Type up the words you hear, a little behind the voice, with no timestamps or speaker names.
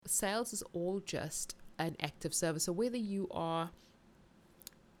sales is all just an act of service. So whether you are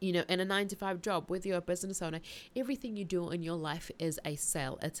in a 9-to-5 job, whether you're a business owner, everything you do in your life is a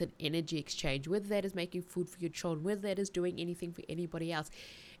sale. It's an energy exchange, whether that is making food for your children, whether that is doing anything for anybody else.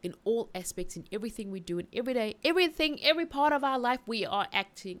 In all aspects, in everything we do, in every day, every part of our life, we are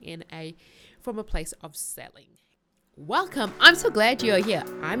acting from a place of selling. Welcome. I'm so glad you're here.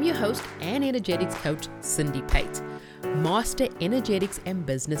 I'm your host and energetics coach, Cindy Pate, master energetics and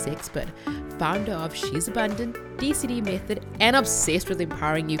business expert, founder of She's Abundant, DCD method, and obsessed with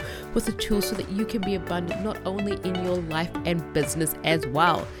empowering you with the tools so that you can be abundant not only in your life and business as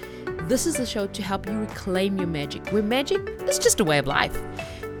well. This is a show to help you reclaim your magic, where magic is just a way of life.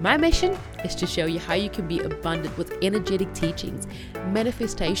 My mission is to show you how you can be abundant with energetic teachings,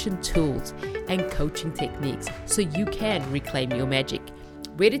 manifestation tools, and coaching techniques so you can reclaim your magic.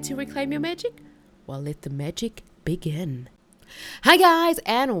 Ready to reclaim your magic? Well, let the magic begin. Hi guys,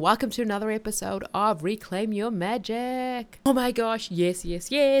 and welcome to another episode of Reclaim Your Magic. Oh my gosh, yes.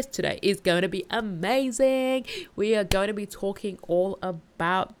 Today is going to be amazing. We are going to be talking all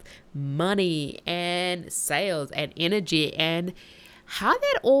about money and sales and energy and how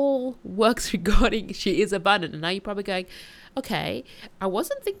that all works regarding She Is Abundant. And now you're probably going, okay, I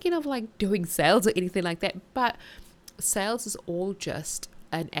wasn't thinking of like doing sales or anything like that, but sales is all just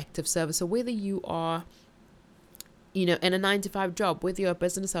an act of service. So whether you are in a 9-to-5 job, whether you're a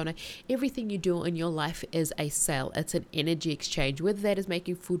business owner, everything you do in your life is a sale. It's an energy exchange, whether that is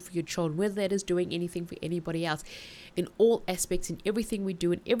making food for your children, whether that is doing anything for anybody else. In all aspects, in everything we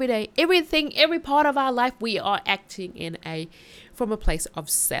do, in every day, every part of our life, we are acting from a place of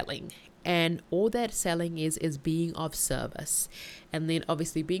selling. And all that selling is being of service, and then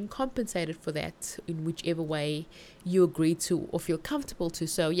obviously being compensated for that in whichever way you agree to or feel comfortable to.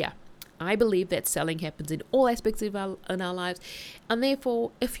 So yeah, I believe that selling happens in all aspects of our lives, and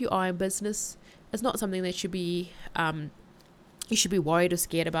therefore, if you are in business, it's not something that should be you should be worried or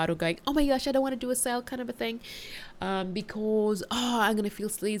scared about or going, oh my gosh, I don't want to do a sale kind of a thing, because I'm going to feel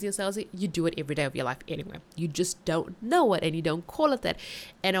sleazy or salesy. You do it every day of your life anyway. You just don't know it and you don't call it that.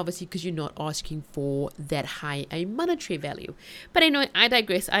 And obviously because you're not asking for that high a monetary value. But anyway, I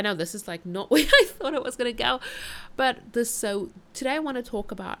digress. I know this is like not where I thought it was going to go. So today I want to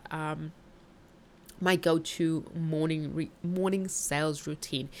talk about my go-to morning sales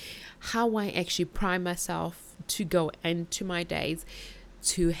routine, how I actually prime myself to go into my days,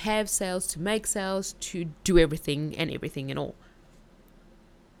 to have sales, to make sales, to do everything and all.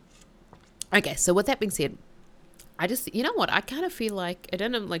 Okay, so with that being said, I just, you know what, I kind of feel like, I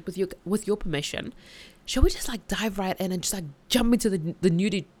don't know, like with your permission, shall we just like dive right in and just like jump into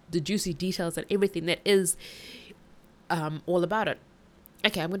the juicy details and everything that is all about it?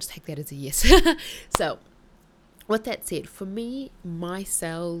 Okay, I'm going to take that as a yes. So, with that said, for me, my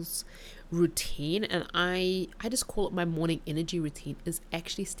sales routine, and I just call it my morning energy routine, is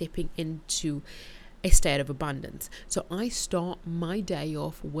actually stepping into a state of abundance. So I start my day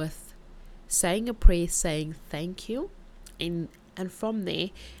off with saying a prayer, saying thank you, and from there,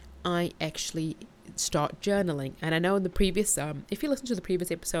 I actually start journaling. And I know in the previous, if you listen to the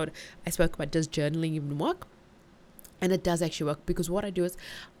previous episode, I spoke about, does journaling even work? And it does actually work, because what I do is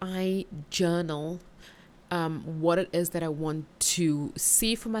I journal what it is that I want to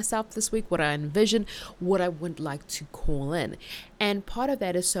see for myself this week, what I envision, what I would like to call in. And part of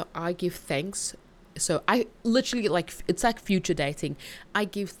that is so I give thanks. So I literally, like, it's like future dating. I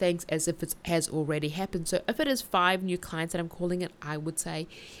give thanks as if it has already happened. So if it is 5 new clients that I'm calling it, I would say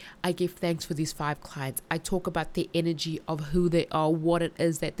I give thanks for these 5 clients. I talk about the energy of who they are, what it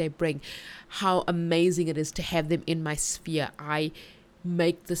is that they bring, how amazing it is to have them in my sphere. I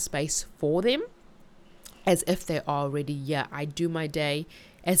make the space for them as if they are already here. I do my day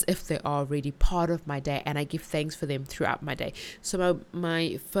as if they are already part of my day, and I give thanks for them throughout my day. So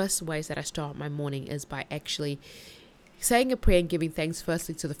my first ways that I start my morning is by actually saying a prayer and giving thanks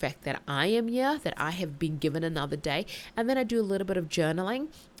firstly to the fact that I am here, that I have been given another day, and then I do a little bit of journaling.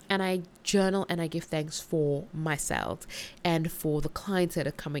 And I journal and I give thanks for myself and for the clients that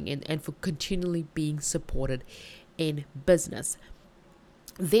are coming in and for continually being supported in business.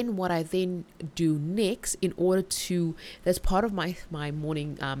 Then what I then do next, in order to, that's part of my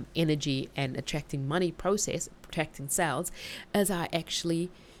morning energy and attracting money process, attracting sales, is I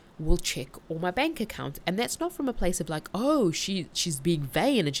actually will check all my bank accounts. And that's not from a place of like, oh, she's being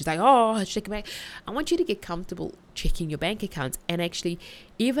vain and she's like, oh, check your bank. I want you to get comfortable checking your bank accounts. And actually,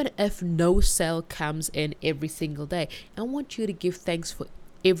 even if no sale comes in every single day, I want you to give thanks for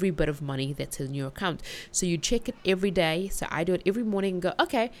every bit of money that's in your account. So you check it every day. So I do it every morning and go,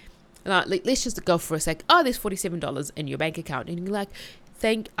 okay, let's just go for a sec. Oh, there's $47 in your bank account. And you're like,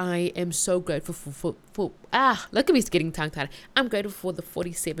 I am so grateful for look at me getting tongue-tied. I'm grateful for the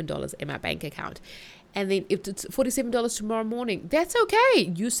 $47 in my bank account. And then if it's $47 tomorrow morning, that's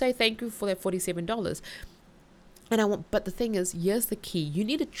okay. You say thank you for that $47. But the thing is, here's the key. You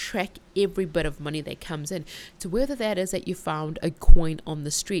need to track every bit of money that comes in. So whether that is that you found a coin on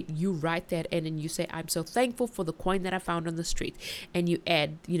the street, you write that in and you say, I'm so thankful for the coin that I found on the street. And you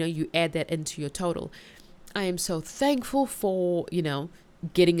add that into your total. I am so thankful for,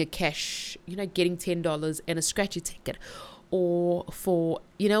 getting a cash, getting $10 and a scratchy ticket. Or for,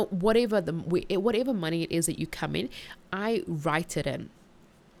 whatever money it is that you come in, I write it in.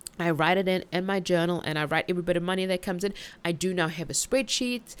 I write it in my journal, and I write every bit of money that comes in. I do now have a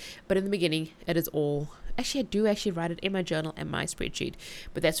spreadsheet, but in the beginning, it is all... Actually, I do actually write it in my journal and my spreadsheet,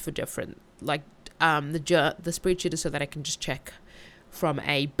 but that's for different. Like, the spreadsheet is so that I can just check from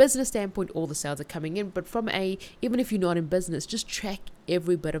a business standpoint, all the sales are coming in. But even if you're not in business, just track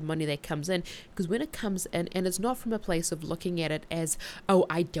every bit of money that comes in. Because when it comes in, and it's not from a place of looking at it as, oh,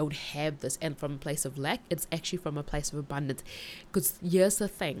 I don't have this, and from a place of lack, it's actually from a place of abundance. Because here's the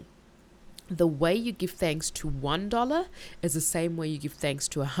thing. The way you give thanks to $1 is the same way you give thanks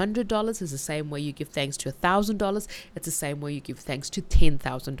to $100, is the same way you give thanks to $1,000. It's the same way you give thanks to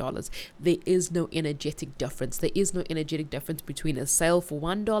 $10,000. There is no energetic difference. There is no energetic difference between a sale for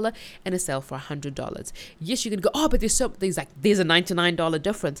 $1 and a sale for $100. Yes, you can go, but there's a $99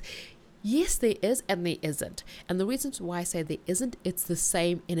 difference. Yes, there is, and there isn't. And the reasons why I say there isn't, it's the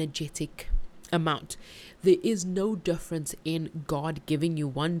same energetic amount. There is no difference in God giving you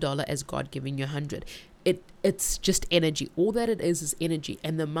 $1 as God giving you 100. It's just energy. All that it is energy,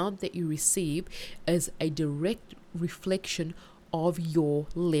 and the amount that you receive is a direct reflection of your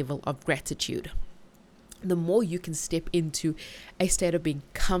level of gratitude. The more you can step into a state of being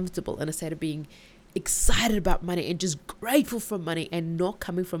comfortable and a state of being excited about money and just grateful for money, and not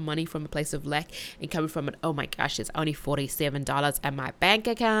coming from money from a place of lack and coming from it, oh my gosh, there's only $47 in my bank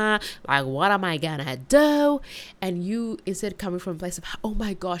account, like what am I gonna do? And you, instead, coming from a place of, oh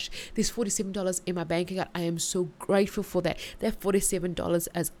my gosh, there's $47 in my bank account, I am so grateful for that. That $47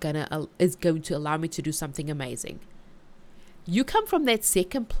 is going to allow me to do something amazing. You come from that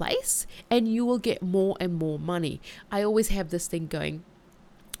second place and you will get more and more money. I always have this thing going,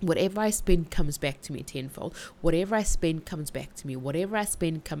 whatever I spend comes back to me tenfold. Whatever I spend comes back to me. Whatever I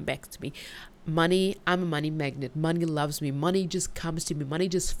spend comes back to me. Money, I'm a money magnet. Money loves me. Money just comes to me. Money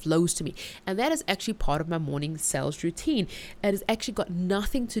just flows to me. And that is actually part of my morning sales routine. It has actually got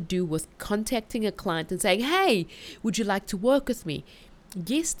nothing to do with contacting a client and saying, hey, would you like to work with me?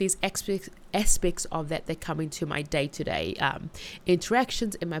 Yes, there's aspects of that come into my day-to-day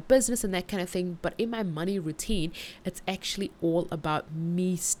interactions in my business and that kind of thing. But in my money routine, it's actually all about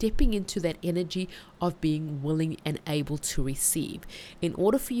me stepping into that energy of being willing and able to receive. In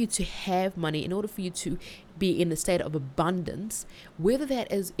order for you to have money, in order for you to be in a state of abundance, whether that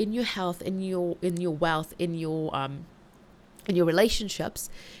is in your health, in your wealth, in your relationships,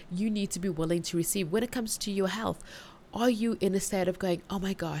 you need to be willing to receive. When it comes to your health, are you in a state of going, oh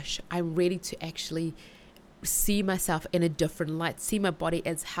my gosh, I'm ready to actually see myself in a different light, see my body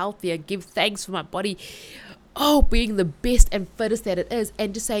as healthier, give thanks for my body, being the best and fittest that it is,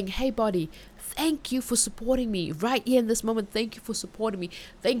 and just saying, hey body, thank you for supporting me right here in this moment. Thank you for supporting me.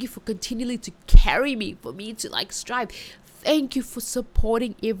 Thank you for continually to carry me, for me to strive. Thank you for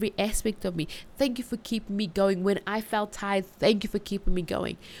supporting every aspect of me. Thank you for keeping me going when I felt tired. Thank you for keeping me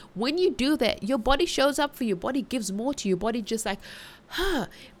going. When you do that, your body shows up for you. Your body gives more to you. Your body just But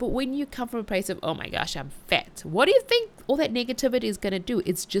when you come from a place of, oh my gosh, I'm fat, what do you think all that negativity is going to do?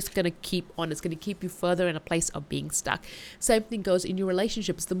 It's just going to keep on. It's going to keep you further in a place of being stuck. Same thing goes in your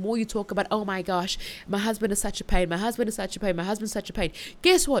relationships. The more you talk about, oh my gosh, my husband is such a pain. My husband is such a pain. My husband's such a pain.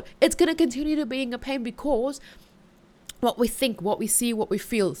 Guess what? It's going to continue to being a pain, because what we think, what we see, what we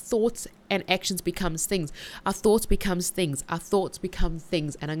feel, thoughts and actions becomes things. Our thoughts becomes things. Our thoughts become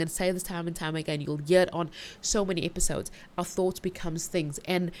things. And I'm going to say this time and time again. You'll hear it on so many episodes. Our thoughts becomes things.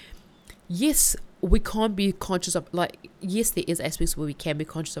 And yes, we can't be conscious of, yes, there is aspects where we can be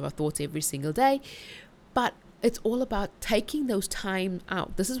conscious of our thoughts every single day. But it's all about taking those time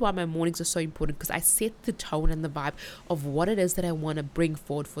out. This is why my mornings are so important, because I set the tone and the vibe of what it is that I want to bring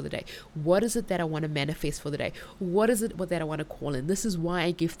forward for the day. What is it that I want to manifest for the day? What is it that I want to call in? This is why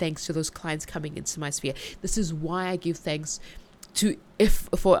I give thanks to those clients coming into my sphere. This is why I give thanks to if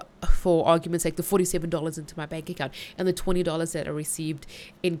for argument's sake, the $47 into my bank account, and the $20 that I received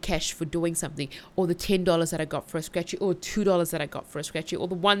in cash for doing something, or the $10 that I got for a scratchy, or $2 that I got for a scratchy, or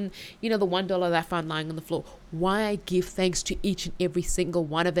the $1 that I found lying on the floor. Why I give thanks to each and every single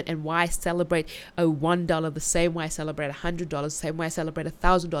one of it, and why I celebrate a $1 the same way I celebrate $100, the same way I celebrate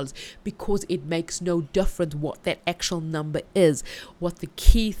 $1,000, because it makes no difference what that actual number is. What the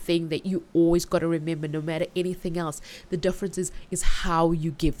key thing that you always got to remember, no matter anything else, the difference is how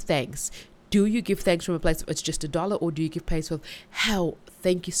you give thanks. Do you give thanks from a place of it's just $1, or do you give thanks of how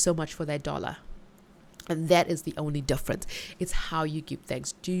thank you so much for that dollar? And that is the only difference. It's how you give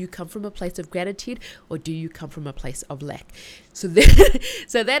thanks. Do you come from a place of gratitude, or do you come from a place of lack? So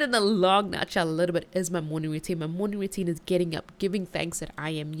that in a long nutshell, a little bit, is my morning routine. My morning routine is getting up, giving thanks that I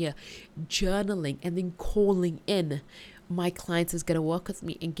am here, journaling, and then calling in my clients is going to work with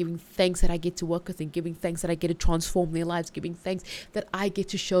me, and giving thanks that I get to work with, and giving thanks that I get to transform their lives, giving thanks that I get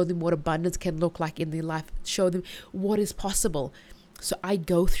to show them what abundance can look like in their life, show them what is possible. So I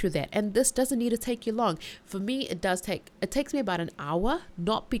go through that, and this doesn't need to take you long. For me, it takes me about an hour,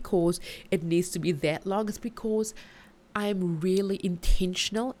 not because it needs to be that long. It's because I'm really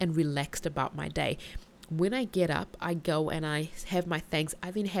intentional and relaxed about my day. When I get up, I go and I have my thanks.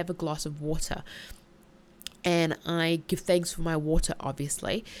 I then have a glass of water, and I give thanks for my water,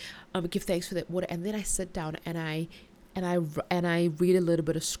 obviously. Give thanks for that water, and then I sit down and I read a little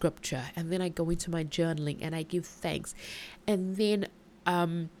bit of scripture, and then I go into my journaling and I give thanks, and then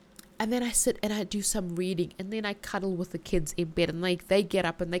I sit and I do some reading, and then I cuddle with the kids in bed, and they get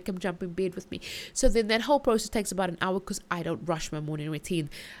up and they come jump in bed with me. So then that whole process takes about an hour, because I don't rush my morning routine.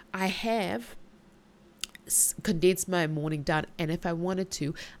 I have condense my morning down, and if I wanted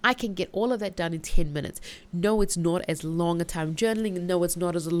to, I can get all of that done in 10 minutes. No, it's not as long a time journaling. No, it's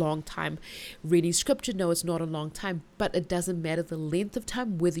not as a long time reading scripture. No, it's not a long time, but it doesn't matter the length of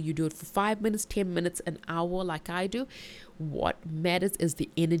time, whether you do it for 5 minutes, 10 minutes, an hour like I do. What matters is the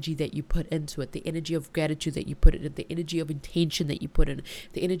energy that you put into it, the energy of gratitude that you put in, the energy of intention that you put in,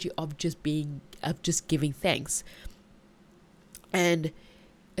 the energy of just giving thanks. And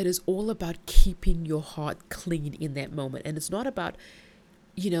it is all about keeping your heart clean in that moment. And it's not about,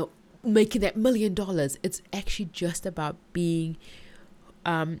 making that $1 million. It's actually just about being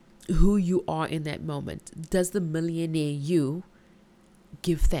who you are in that moment. Does the millionaire you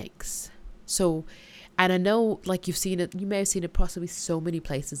give thanks? So, and I know, like, you may have seen it possibly so many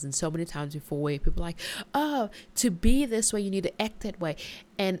places and so many times before, where people are like, oh, to be this way, you need to act that way.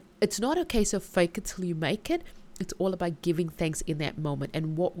 And it's not a case of fake it till you make it. It's all about giving thanks in that moment.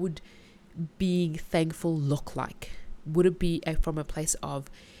 And what would being thankful look like? Would it be from a place of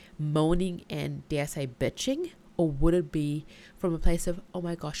moaning and, dare I say, bitching? Or would it be from a place of, oh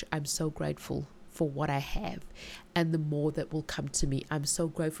my gosh, I'm so grateful for what I have, and the more that will come to me. I'm so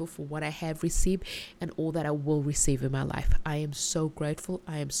grateful for what I have received and all that I will receive in my life. I am so grateful.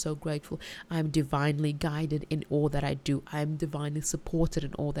 I am so grateful. I'm divinely guided in all that I do. I'm divinely supported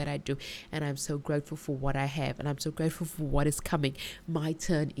in all that I do. And I'm so grateful for what I have. And I'm so grateful for what is coming. My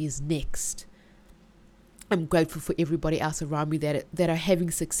turn is next. I'm grateful for everybody else around me that are having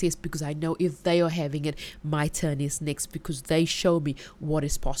success, because I know if they are having it, my turn is next, because they show me what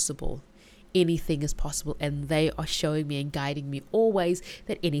is possible. Anything is possible, and they are showing me and guiding me always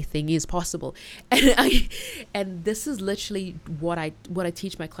that anything is possible. And this is literally what I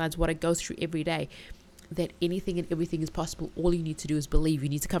teach my clients, what I go through every day, that anything and everything is possible. All you need to do is believe. You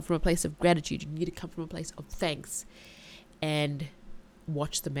need to come from a place of gratitude. You need to come from a place of thanks, and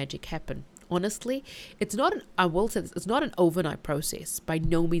watch the magic happen. Honestly, it's not an overnight process. By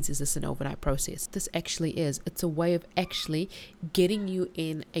no means is this an overnight process. This actually is. It's a way of actually getting you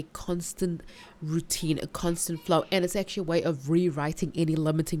in a constant routine, a constant flow. And it's actually a way of rewriting any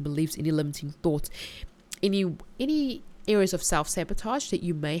limiting beliefs, any limiting thoughts, any areas of self-sabotage that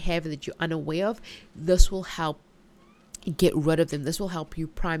you may have that you're unaware of. This will help get rid of them. This will help you,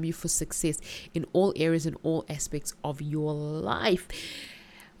 prime you for success in all areas and all aspects of your life.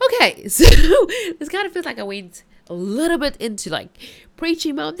 Okay, so this kind of feels like I went a little bit into like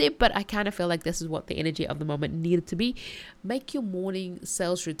preaching mode there, but I kind of feel like this is what the energy of the moment needed to be. Make your morning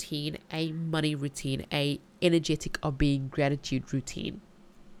sales routine a money routine, a energetic of being gratitude routine.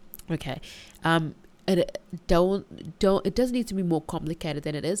 Okay, it doesn't need to be more complicated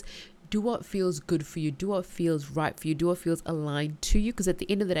than it is. Do what feels good for you. Do what feels right for you. Do what feels aligned to you. Because at the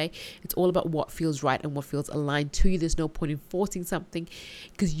end of the day, it's all about what feels right and what feels aligned to you. There's no point in forcing something,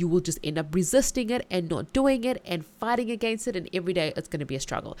 because you will just end up resisting it and not doing it and fighting against it. And every day it's going to be a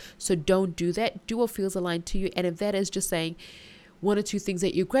struggle. So don't do that. Do what feels aligned to you. And if that is just saying one or two things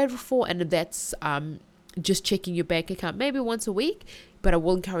that you're grateful for, and if that's just checking your bank account maybe once a week, but I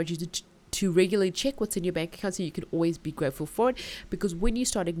will encourage you to regularly check what's in your bank account so you can always be grateful for it. Because when you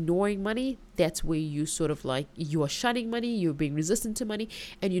start ignoring money, that's where you sort of like, you are shunning money, you're being resistant to money,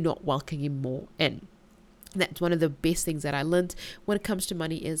 and you're not welcoming more in. That's one of the best things that I learned when it comes to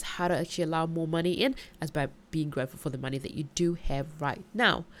money, is how to actually allow more money in, as by being grateful for the money that you do have right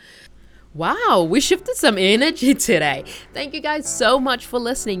now. Wow, we shifted some energy today. Thank you guys so much for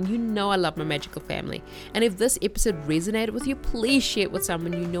listening. You know I love my magical family. And if this episode resonated with you, please share it with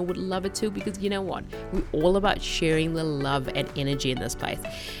someone you know would love it too, because you know what? We're all about sharing the love and energy in this place.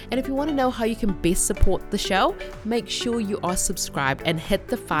 And if you want to know how you can best support the show, make sure you are subscribed and hit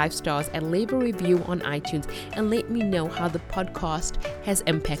the 5 stars and leave a review on iTunes and let me know how the podcast has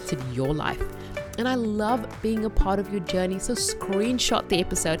impacted your life. And I love being a part of your journey, so screenshot the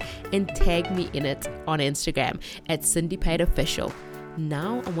episode and tag me in it on Instagram at CindyPateOfficial.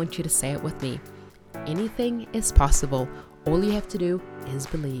 Now I want you to say it with me. Anything is possible. All you have to do is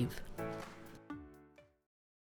believe.